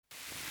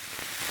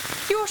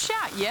your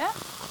shout, yeah?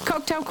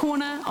 Cocktail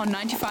Corner on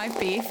 95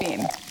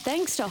 BFM.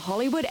 Thanks to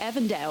Hollywood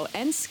Avondale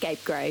and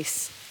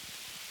Scapegrace.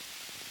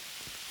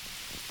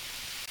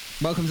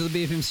 Welcome to the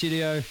BFM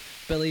studio,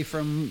 Billy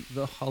from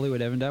the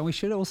Hollywood Avondale. We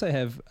should also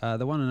have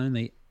the one and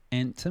only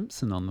Ant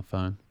Timpson on the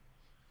phone.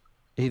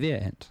 Are you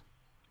there, Ant?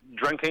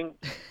 Drinking.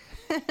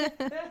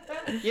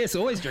 Yes,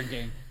 always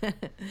drinking.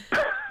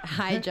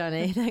 Hi,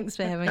 Johnny. Thanks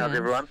for having us. How's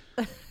everyone?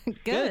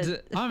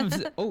 Good.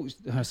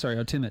 Sorry,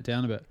 I'll turn that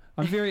down a bit.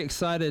 I'm very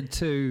excited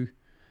to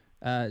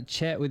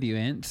chat with you,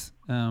 Ant.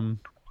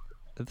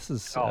 This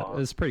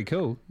is pretty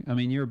cool. I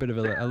mean, you're a bit of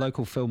a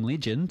local film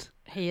legend.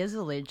 He is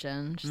a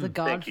legend. The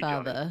Thank you,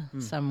 Godfather,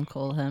 some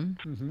call him.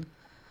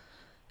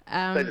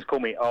 Mm-hmm. They just call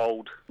me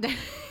old.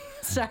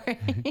 Sorry.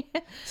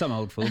 Some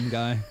old film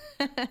guy.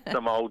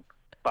 Some old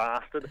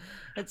bastard.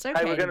 It's okay.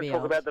 Hey, we're going be to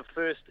talk old. about the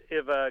first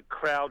ever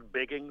crowd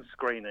begging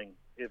screening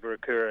ever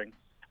occurring,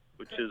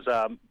 which is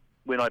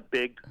when I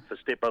begged for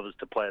Step Brothers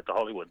to play at the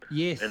Hollywood.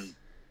 Yes. And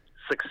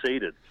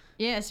succeeded.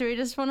 Yeah, so we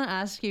just want to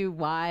ask you,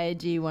 why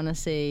do you want to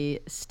see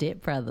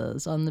Step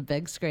Brothers on the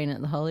big screen at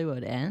the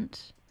Hollywood,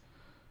 Ant?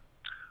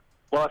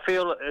 Well, I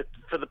feel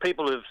for the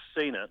people who've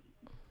seen it,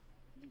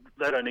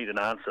 they don't need an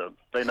answer.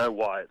 They know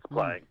why it's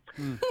playing.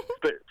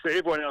 But for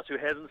everyone else who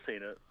hasn't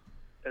seen it,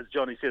 as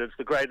Johnny said, it's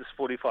the greatest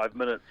 45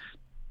 minutes,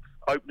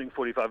 opening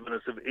 45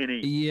 minutes of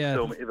any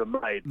film ever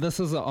made. This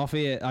is off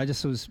air. I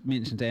just was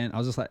mentioned to Ant. I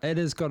was just like, it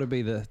has got to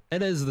be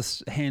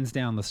hands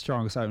down the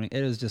strongest opening.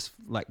 It is just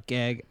like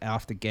gag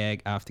after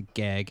gag after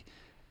gag.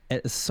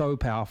 It is so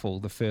powerful.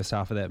 The first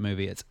half of that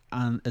movie, it's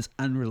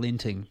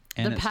unrelenting.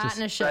 And The it's just,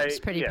 partnership's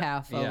pretty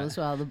powerful Yeah. as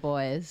well, the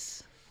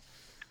boys.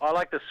 I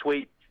like the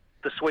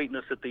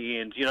sweetness at the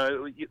end. You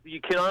know,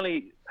 you can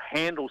only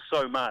handle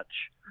so much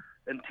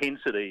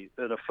intensity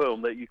in a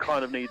film that you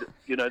kind of need,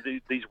 you know,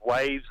 these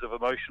waves of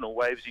emotional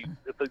waves.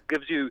 If it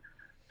gives you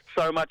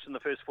so much in the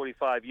first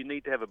 45, you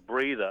need to have a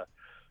breather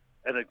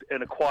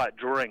and a quiet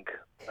drink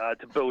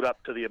to build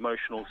up to the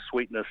emotional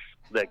sweetness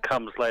that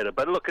comes later.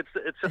 But look,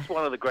 it's just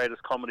one of the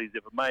greatest comedies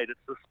ever made. It's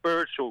the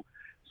spiritual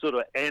sort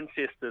of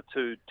ancestor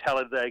to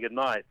Talladega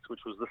Nights,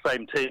 which was the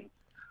same team.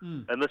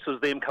 And this was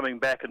them coming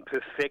back and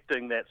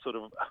perfecting that sort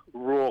of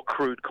raw,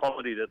 crude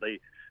comedy that they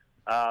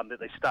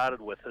started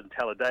with in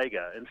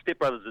Talladega. And Step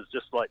Brothers is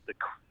just like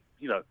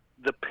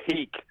the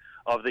peak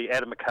of the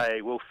Adam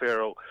McKay, Will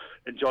Ferrell,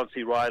 and John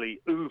C. Reilly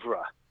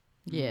oeuvre.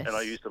 Yes. And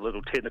I used a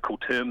little technical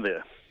term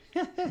there.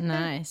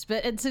 Nice.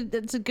 But it's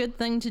a good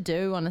thing to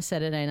do on a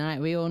Saturday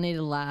night. We all need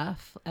a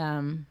laugh.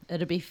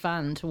 It'll be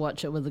fun to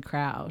watch it with the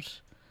crowd.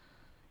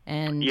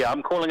 And Yeah,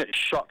 I'm calling it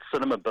shot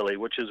cinema, Billy,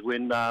 which is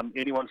when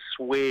anyone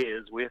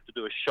swears we have to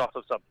do a shot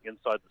of something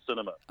inside the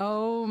cinema.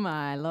 oh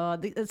my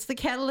Lord, it's the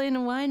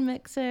Catalina wine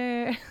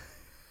mixer.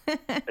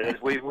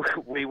 We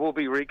will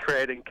be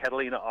recreating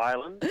Catalina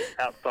Island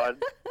outside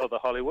of the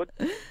Hollywood.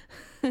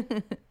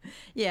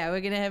 Yeah, we're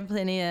going to have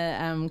plenty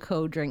of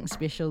cool drink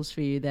specials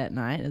for you that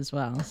night as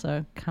well,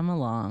 so come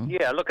along.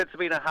 Yeah, look, it's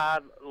been a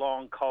hard,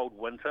 long, cold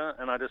winter,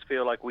 and I just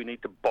feel like we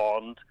need to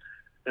bond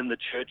in the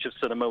church of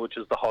cinema, which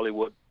is the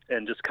Hollywood,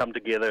 and just come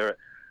together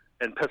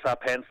and piss our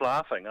pants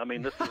laughing. I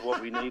mean, this is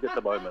what we need at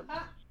the moment.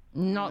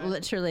 Not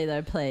literally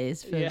though,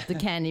 please, for the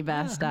candy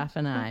bar staff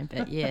and I,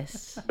 but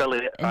yes.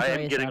 Billy, I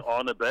Enjoy am getting yourself.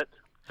 on a bit,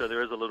 so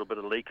there is a little bit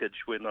of leakage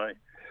when I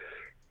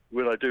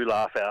do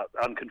laugh out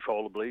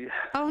uncontrollably.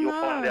 Oh You'll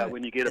no, find out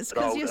when you get it's a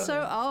bit older. you're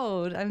so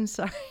old. I'm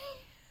sorry.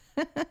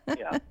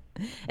 Yeah.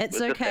 It's It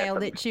just okay. I'll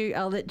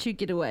happens. let you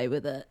get away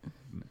with it.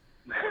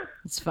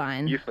 It's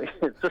fine.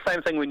 It's the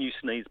same thing when you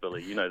sneeze,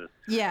 Billy. You know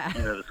Yeah,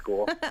 the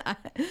score.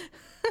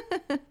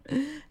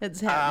 it's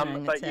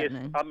happening. But it's yes,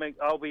 happening.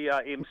 I'll be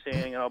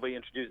emceeing and I'll be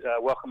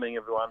welcoming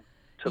everyone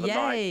to the Yay.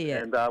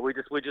 night, and we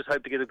just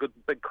hope to get a good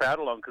big crowd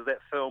along, because that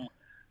film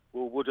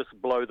will just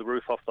blow the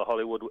roof off the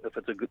Hollywood if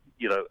it's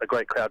a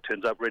great crowd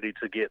turns up ready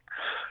to get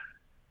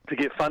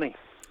funny.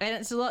 And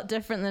it's a lot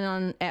different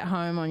than at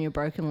home on your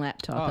broken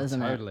laptop, Oh, isn't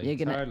totally, it?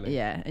 You're gonna, totally.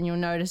 yeah, and you'll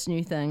notice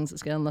new things.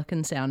 It's going to look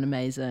and sound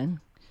amazing.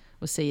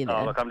 We'll see you there.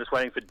 Oh, look, I'm just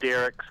waiting for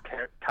Derek's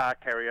car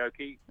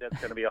karaoke. That's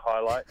going to be a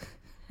highlight.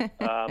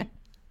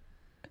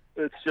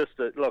 It's just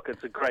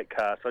it's a great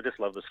cast. I just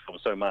love this film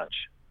so much.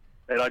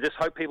 And I just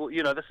hope people,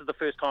 this is the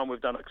first time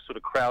we've done a sort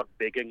of crowd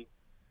begging.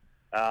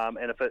 And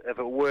if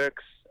it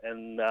works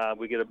and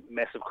we get a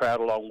massive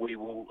crowd along, we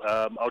will.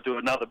 I'll do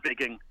another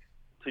begging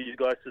to you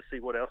guys to see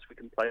what else we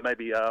can play.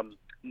 Maybe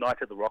Night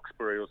at the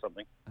Roxbury or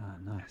something. Ah,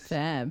 nice.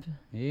 Fab.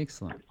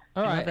 Excellent.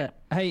 All Love right. it.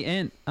 Hey,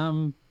 Ant,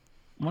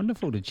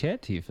 wonderful to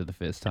chat to you for the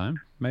first time.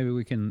 Maybe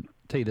we can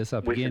tee this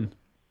up We again. can.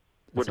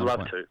 at Would some love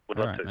point. to. Would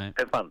All love right, to. mate.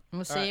 Have fun.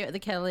 We'll see Alright. you at the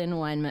Catalina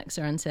Wine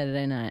Mixer on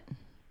Saturday night.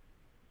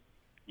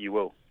 You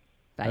will.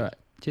 Bye. All right.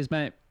 Cheers,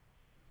 mate.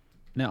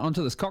 Now,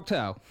 onto this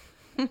cocktail.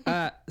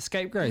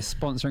 Scapegrace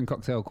sponsoring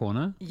Cocktail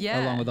Corner.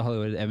 Yeah. Along with the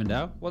Hollywood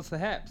Avondale. What's the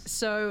haps?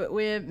 So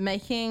we're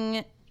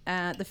making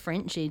the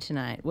Frenchie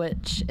tonight,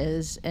 which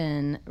is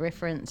in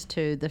reference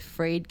to the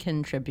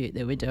Friedkin tribute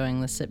that we're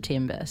doing this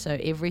September. So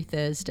every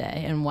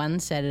Thursday and one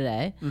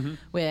Saturday,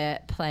 we're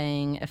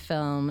playing a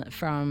film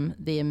from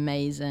the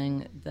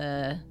amazing,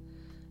 the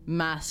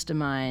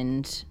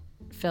mastermind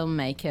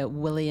filmmaker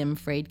William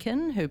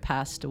Friedkin, who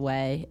passed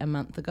away a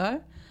month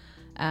ago.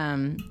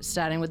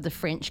 Starting with The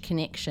French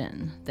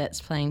Connection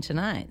that's playing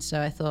tonight. So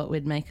I thought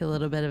we'd make a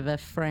little bit of a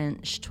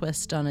French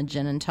twist on a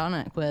gin and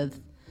tonic with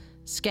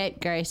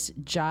Scapegrace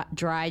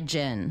Dry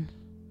Gin.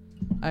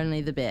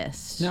 Only the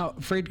best. Now,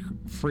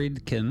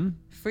 Friedkin,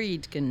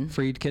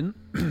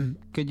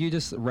 could you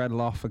just rattle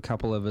off a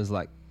couple of his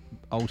like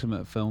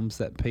ultimate films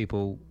that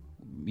people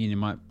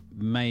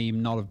may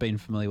not have been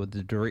familiar with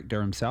the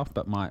director himself,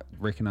 but might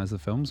recognize the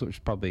films,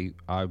 which probably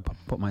I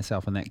put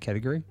myself in that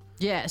category.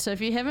 Yeah, so if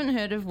you haven't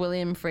heard of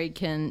William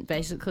Friedkin,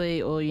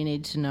 basically all you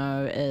need to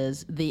know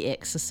is The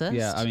Exorcist.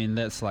 Yeah, I mean,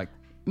 that's like...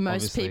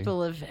 Most obviously.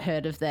 people have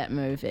heard of that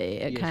movie.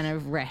 It kind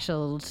of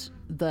rattled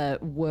the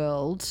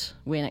world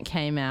when it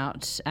came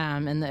out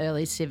in the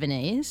early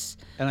 70s.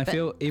 And I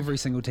feel every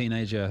single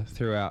teenager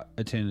throughout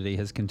eternity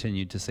has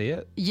continued to see it.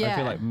 I Yeah.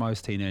 feel like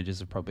most teenagers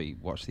have probably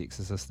watched The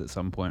Exorcist at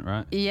some point,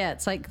 right? Yeah,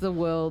 it's like the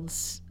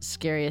world's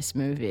scariest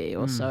movie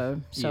or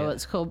so yeah.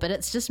 it's called. But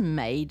it's just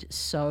made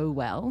so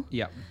well.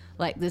 Yeah.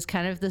 Like there's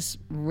kind of this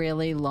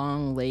really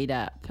long lead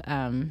up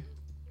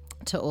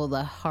to all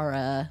the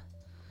horror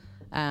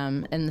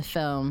in the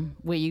film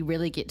where you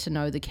really get to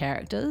know the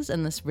characters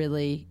and this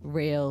really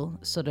real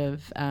sort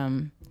of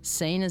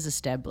scene is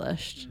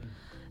established.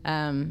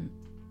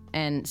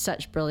 And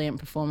such brilliant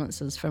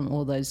performances from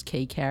all those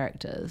key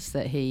characters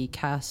that he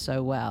cast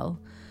so well.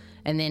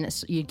 And then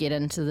you get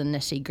into the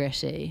nitty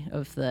gritty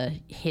of the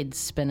head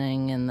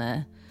spinning and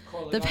the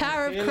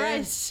power of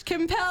Christ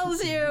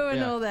compels you and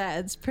Yeah. all that.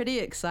 It's pretty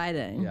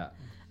exciting.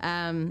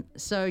 Yeah.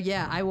 So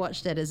yeah, I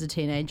watched it as a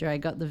teenager. I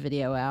got the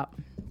video out,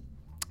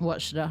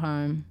 watched it at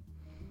home,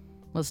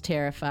 was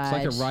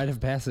terrified. It's like a rite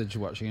of passage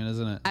watching it,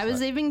 isn't it? I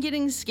was even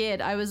getting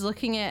scared. I was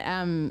looking at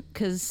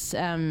because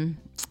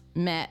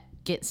Matt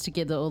gets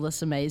together all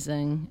this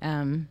amazing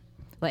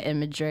like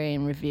imagery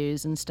and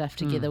reviews and stuff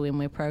together when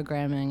we're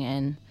programming,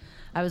 and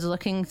I was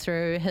looking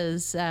through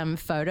his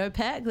photo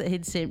pack that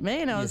he'd sent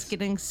me, and I was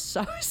getting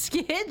so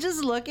scared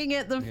just looking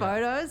at the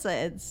photos.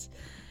 It's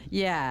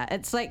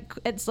like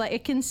a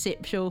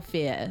conceptual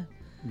fear,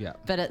 Yeah.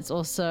 but it's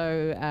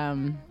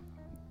also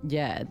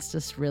it's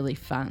just really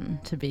fun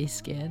to be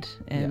scared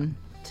and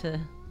to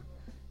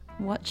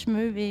watch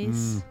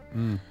movies.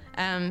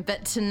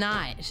 But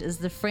tonight is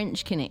The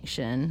French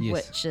Connection, Yes.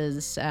 which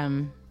is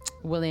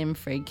William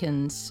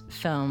Friedkin's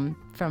film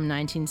from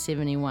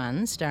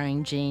 1971,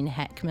 starring Gene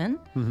Hackman,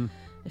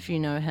 if you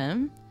know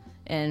him,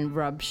 and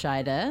Rob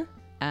Schneider.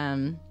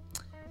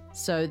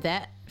 So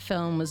that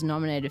film was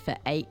nominated for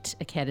 8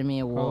 Academy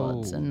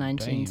Awards in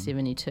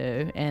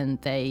 1972,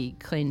 and they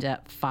cleaned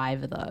up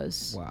 5 of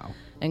those. Wow.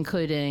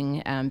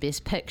 Including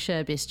Best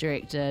Picture, Best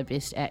Director,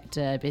 Best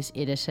Actor, Best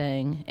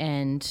Editing,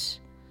 and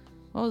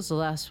what was the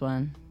last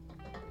one?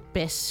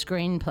 Best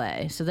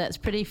Screenplay. So that's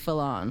pretty full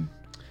on.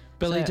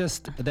 Billy So-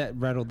 just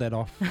rattled that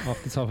off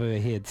the top of her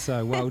head.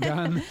 So well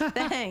done.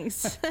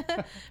 Thanks.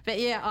 But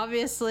yeah,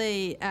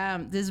 obviously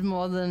there's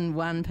more than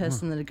one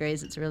person that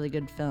agrees it's a really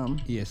good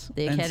film. Yes.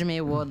 The And Academy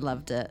Award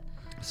loved it.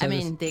 So I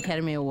mean, the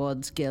Academy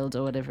Awards Guild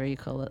or whatever you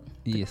call it.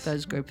 Yes.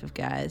 Those group of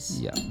guys.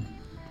 Yeah.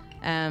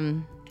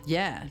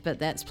 Yeah, but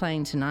that's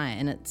playing tonight,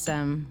 and it's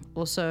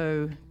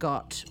also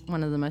got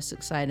one of the most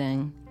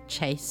exciting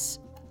chase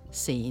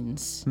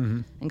scenes,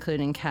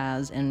 including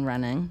cars and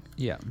running,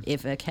 Yeah.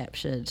 ever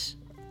captured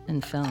in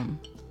film.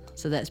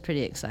 So that's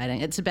pretty exciting.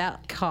 It's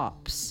about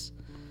cops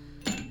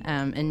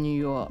in New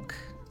York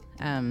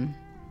and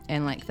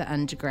like the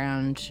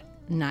underground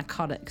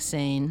narcotic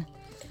scene,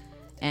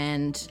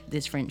 and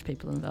there's French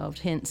people involved,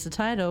 hence the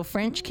title,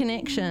 French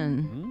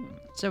Connection.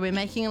 So we're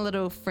making a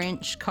little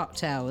French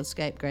cocktail with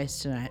Scapegrace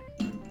tonight.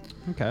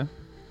 Okay.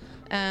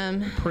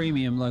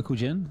 Premium local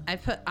gin. I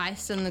put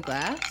ice in the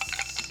glass.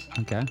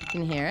 Okay. You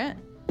can hear it.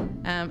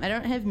 I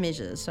don't have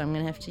measures, so I'm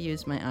going to have to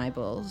use my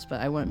eyeballs,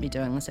 but I won't be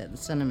doing this at the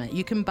cinema.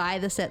 You can buy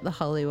this at the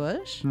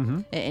Hollywood,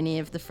 at any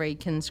of the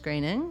Friedkin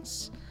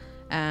screenings.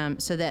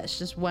 So that's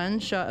just 1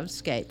 shot of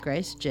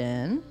Scapegrace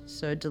gin,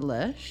 so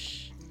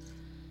delish.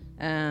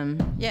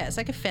 It's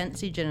like a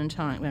fancy gin and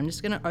tonic, but I'm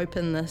just going to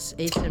open this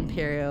East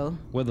Imperial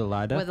With a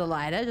lighter. with a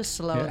lighter, just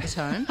to lower the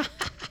tone.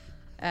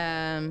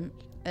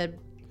 A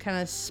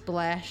kind of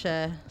splash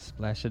of...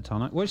 Splash of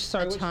tonic. Which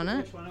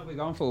tonic? which one have we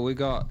gone for? We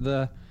got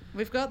the...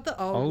 We've got the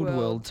Old Old World,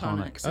 World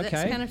tonic. tonic. So Okay.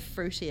 that's kind of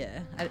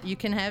fruitier. You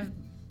can have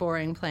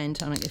boring plain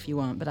tonic if you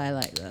want, but I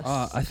like this.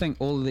 I think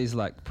all of these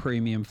like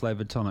premium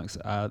flavored tonics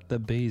are the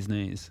bee's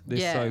knees. They're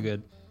Yeah. so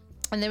good.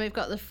 And then we've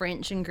got the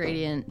French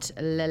ingredient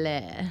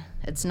Lillet.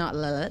 It's not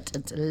Lillet,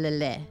 it's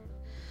Lillet.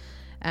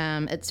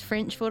 It's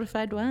French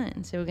fortified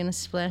wine, so we're going to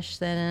splash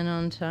that in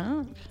on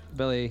top.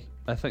 Billy,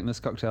 I think this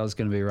cocktail is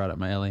going to be right up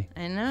my alley.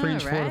 I know,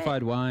 French right?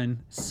 fortified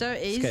wine, So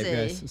easy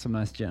scapegrace, some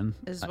nice gin.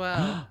 as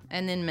well.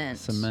 And then mint.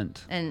 Some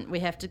mint. And we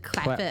have to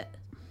clap it,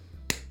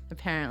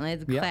 apparently,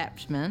 the Yep.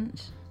 clapped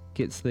mint.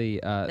 Gets the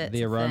That's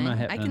the aroma thing.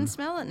 happening. I can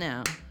smell it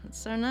now. It's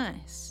so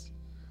nice.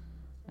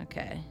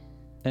 Okay.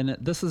 And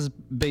this is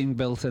being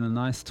built in a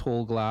nice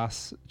tall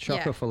glass,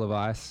 chocker Yeah. full of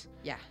ice.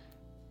 Yeah.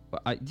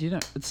 You know,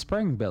 it's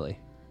spring, Billy,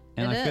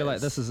 and It I feel like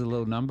is. this is a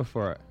little number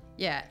for it.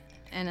 Yeah,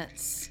 and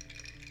it's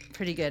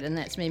pretty good, and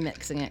that's me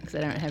mixing it because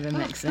I don't have a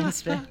mixing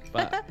spoon.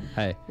 But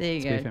hey, There you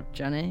let's go, be fair.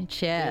 Johnny.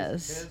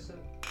 Cheers.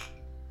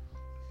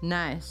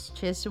 Nice.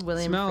 Cheers to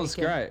William. Smells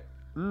Friedkin.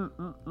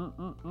 great.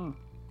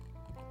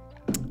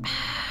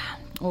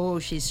 Oh,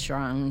 she's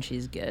strong.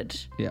 She's good.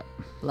 Yeah,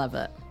 Love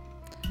it.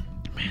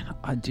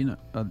 I do know.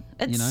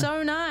 It's you know,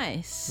 so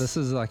nice. this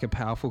is like a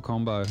powerful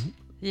combo.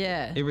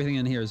 Yeah. Everything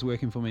in here is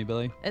working for me,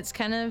 Billy. It's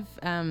kind of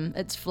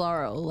it's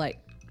floral like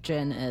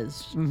gin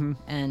is, Mm-hmm.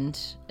 and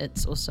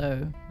it's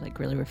also like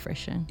really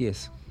refreshing.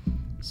 Yes.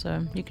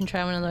 So you can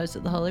try one of those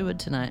at the Hollywood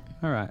tonight.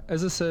 All right.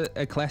 Is this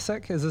a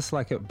classic? Is this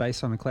like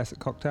based on a classic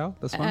cocktail?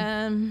 This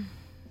one?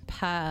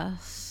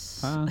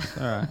 Pass. All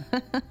right.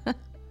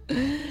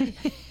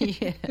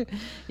 Yeah.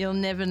 You'll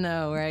never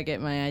know where I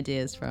get my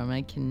ideas from.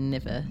 I can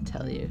never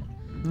tell you.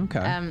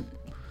 Okay.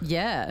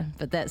 Yeah,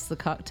 but that's the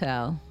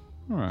cocktail.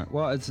 All right.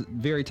 Well, it's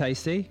very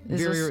tasty.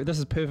 Is This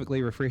is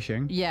perfectly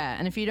refreshing. Yeah,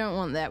 and if you don't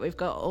want that, we've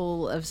got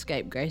all of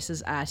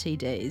Scapegrace's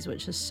RTDs,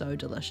 which is so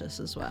delicious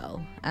as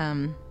well.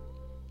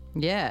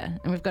 Yeah,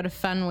 and we've got a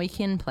fun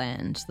weekend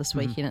planned this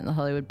weekend at the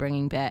Hollywood,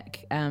 bringing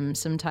back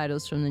some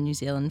titles from the New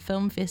Zealand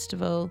Film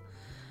Festival.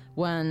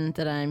 One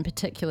that I'm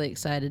particularly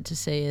excited to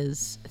see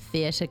is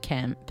Theatre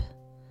Camp,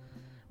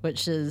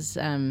 which is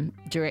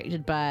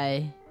directed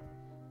by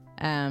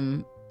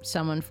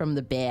someone from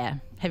The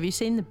Bear. Have you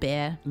seen The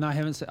Bear? No, I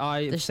haven't.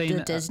 I've seen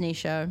The Disney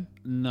show,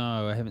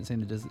 No, I haven't seen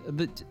the Disney.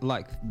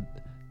 Like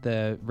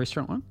the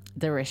restaurant one.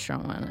 the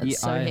restaurant one. It's Yeah,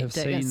 so I have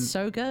hectic. seen It's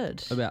so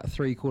good. About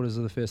 3/4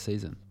 of the first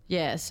season.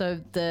 Yeah, so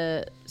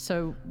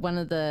one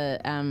of the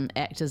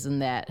actors in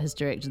that has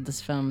directed this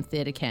film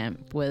Theatre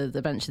Camp with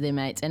a bunch of their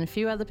mates and a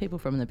few other people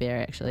from The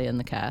Bear actually in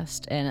the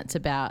cast, and it's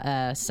about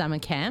a summer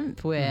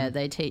camp where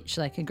they teach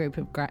like a group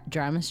of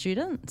drama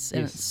students,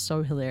 and Yes. it's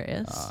so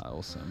hilarious,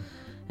 Awesome.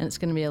 and it's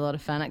going to be a lot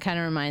of fun. It kind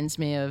of reminds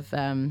me of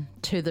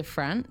To the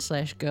Front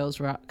 / Girls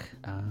Rock,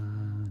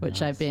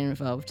 which I've been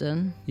involved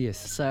in. Yes.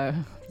 So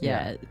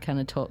Yeah. it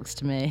kind of talks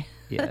to me.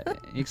 Yeah.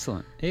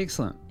 Excellent.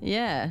 Excellent.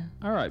 Yeah.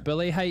 All right,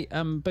 Billy. Hey,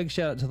 big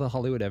shout out to the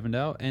Hollywood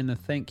Avondale, and a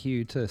thank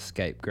you to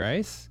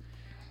Scapegrace.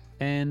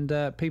 And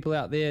people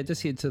out there,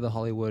 just head to the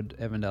Hollywood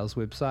Avondale's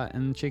website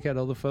and check out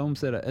all the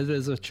films that it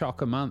is a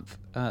chocker month.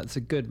 It's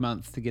a good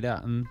month to get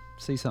out and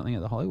see something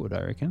at the Hollywood,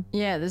 I reckon.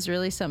 Yeah, there's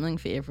really something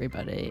for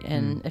everybody.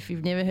 And if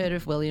you've never heard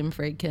of William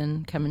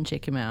Friedkin, come and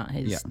check him out.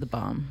 He's Yeah. the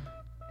bomb.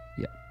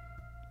 Yeah.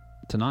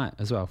 Tonight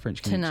as well,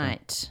 French Connection.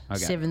 Tonight,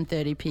 Okay.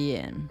 7:30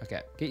 p.m.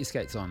 Okay, get your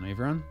skates on,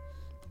 everyone.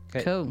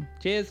 Okay. Cool.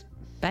 Cheers.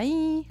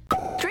 Bye.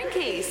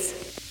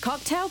 Drinkies.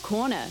 Cocktail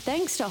Corner,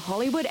 thanks to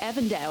Hollywood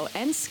Avondale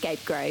and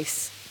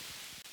Scapegrace.